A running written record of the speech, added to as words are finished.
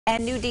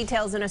And new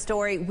details in a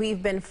story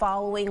we've been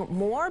following.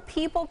 More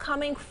people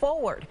coming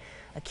forward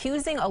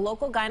accusing a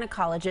local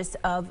gynecologist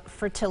of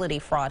fertility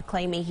fraud,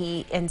 claiming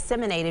he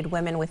inseminated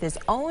women with his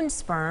own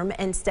sperm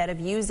instead of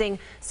using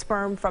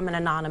sperm from an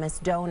anonymous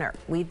donor.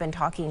 We've been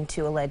talking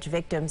to alleged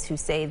victims who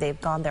say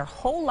they've gone their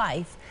whole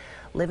life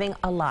living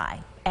a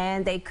lie,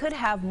 and they could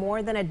have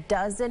more than a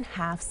dozen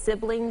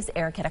half-siblings.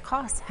 Erica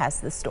Accuse has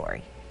the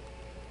story.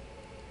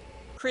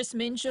 Chris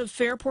Minch of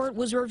Fairport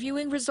was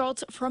reviewing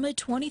results from a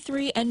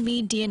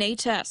 23andMe DNA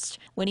test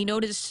when he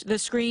noticed the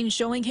screen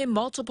showing him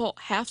multiple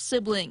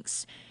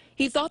half-siblings.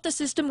 He thought the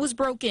system was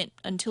broken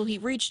until he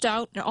reached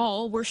out and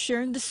all were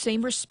sharing the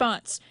same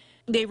response.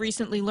 They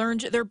recently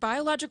learned their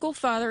biological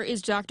father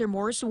is Dr.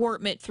 Morris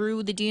Wortman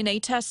through the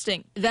DNA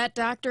testing. That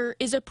doctor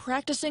is a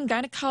practicing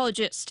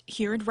gynecologist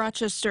here in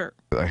Rochester.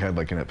 I had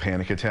a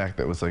panic attack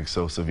that was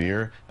so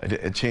severe.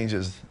 It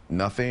changes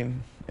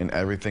nothing and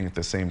everything at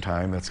the same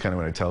time. That's kind of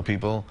what I tell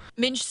people.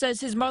 Minch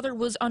says his mother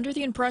was under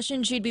the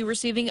impression she'd be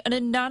receiving an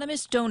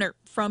anonymous donor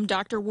from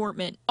Dr.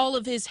 Wortman. All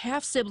of his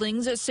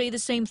half-siblings say the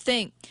same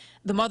thing.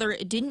 The mother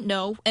didn't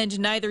know, and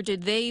neither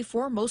did they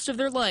for most of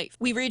their life.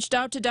 We reached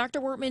out to Dr.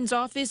 Wortman's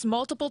office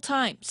multiple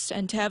times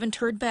and haven't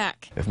heard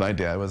back. If my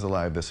dad was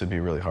alive, this would be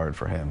really hard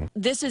for him.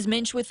 This is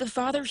Minch with the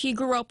father he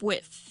grew up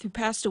with, who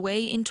passed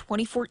away in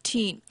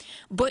 2014.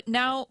 But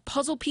now,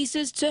 puzzle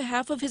pieces to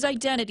half of his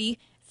identity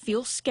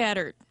feel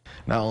scattered.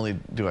 Not only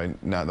do I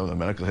not know the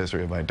medical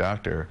history of my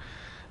doctor,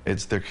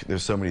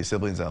 there's so many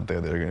siblings out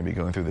there that are going to be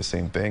going through the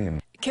same thing.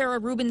 And Kara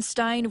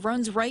Rubenstein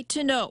runs Right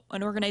to Know,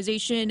 an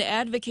organization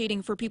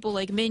advocating for people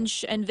like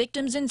Minch and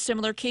victims in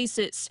similar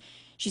cases.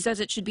 She says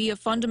it should be a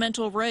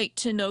fundamental right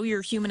to know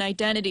your human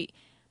identity.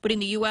 But in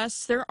the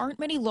U.S., there aren't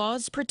many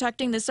laws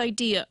protecting this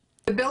idea.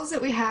 The bills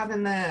that we have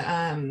in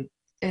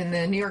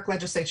the New York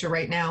legislature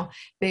right now,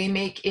 they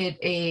make it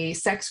a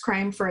sex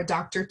crime for a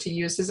doctor to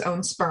use his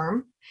own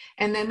sperm.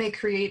 And then they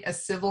create a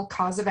civil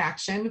cause of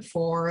action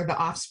for the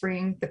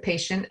offspring, the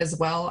patient, as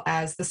well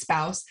as the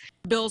spouse.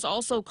 Bills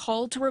also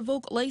call to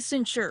revoke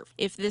licensure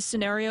if this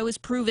scenario is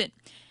proven.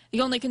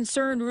 The only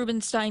concern,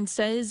 Rubenstein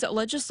says,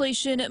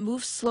 legislation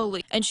moves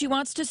slowly, and she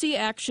wants to see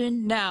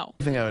action now.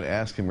 The thing I would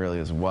ask him really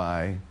is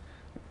why.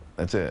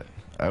 That's it.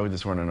 I would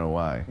just want to know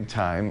why.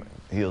 Time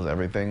heals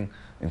everything,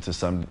 and to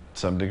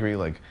some degree.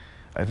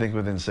 I think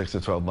within 6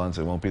 to 12 months,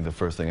 it won't be the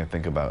first thing I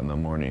think about in the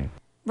morning.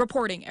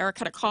 Reporting,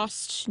 Erica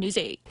Accuse, News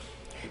 8.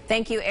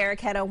 Thank you,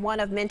 Erica. One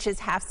of Minch's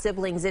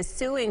half-siblings is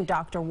suing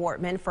Dr.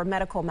 Wortman for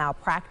medical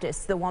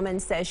malpractice. The woman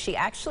says she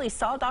actually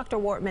saw Dr.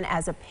 Wortman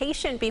as a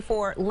patient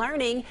before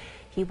learning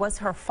he was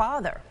her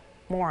father.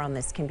 More on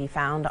this can be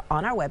found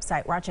on our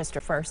website,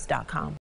 rochesterfirst.com.